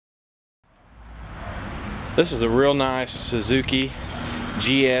This is a real nice Suzuki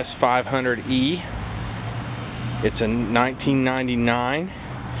gs500E. It's a 1999.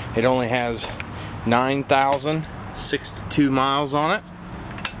 It only has 9,062 miles on it.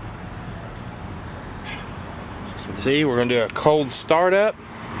 See, we're going to do a cold startup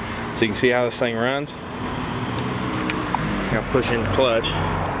so you can see how this thing runs. Now push in the clutch.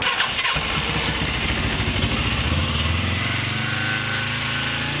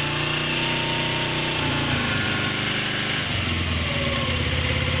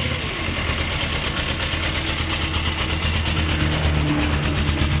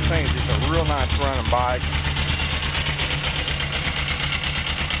 This thing is just a real nice running bike.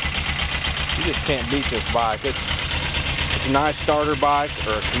 You just can't beat this bike. It's a nice starter bike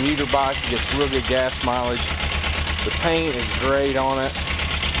or a commuter bike. It gets real good gas mileage. The paint is great on it.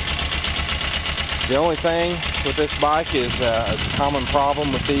 The only thing with this bike is a common problem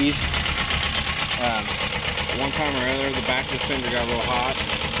with these. One time or other, the back of the fender got a little hot.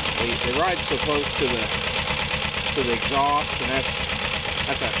 They ride so close to the exhaust, and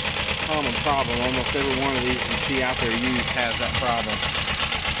that's a common problem. Almost every one of these you see out there used has that problem.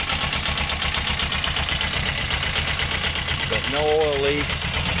 But no oil leaks.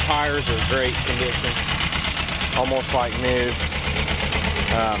 Tires are great condition, almost like new.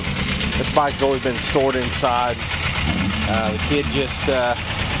 This bike's always been stored inside. The kid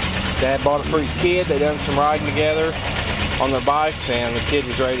Dad bought it for his kid. They done some riding together on their bikes, and the kid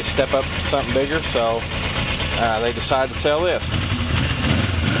was ready to step up to something bigger, so they decided to sell this.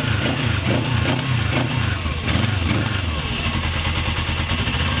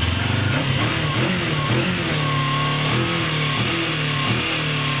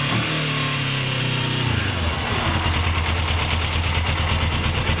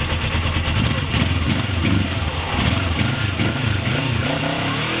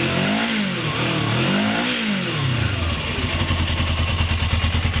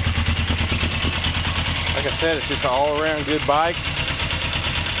 Like I said, it's just an all-around good bike.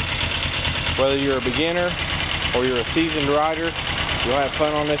 Whether you're a beginner or you're a seasoned rider, you'll have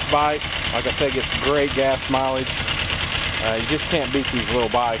fun on this bike. Like I said, it gets great gas mileage. You just can't beat these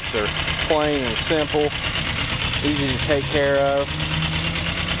little bikes. They're plain and simple, easy to take care of.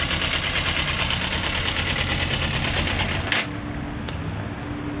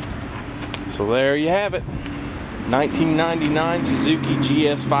 So there you have it. 1999 Suzuki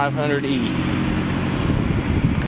gs500E.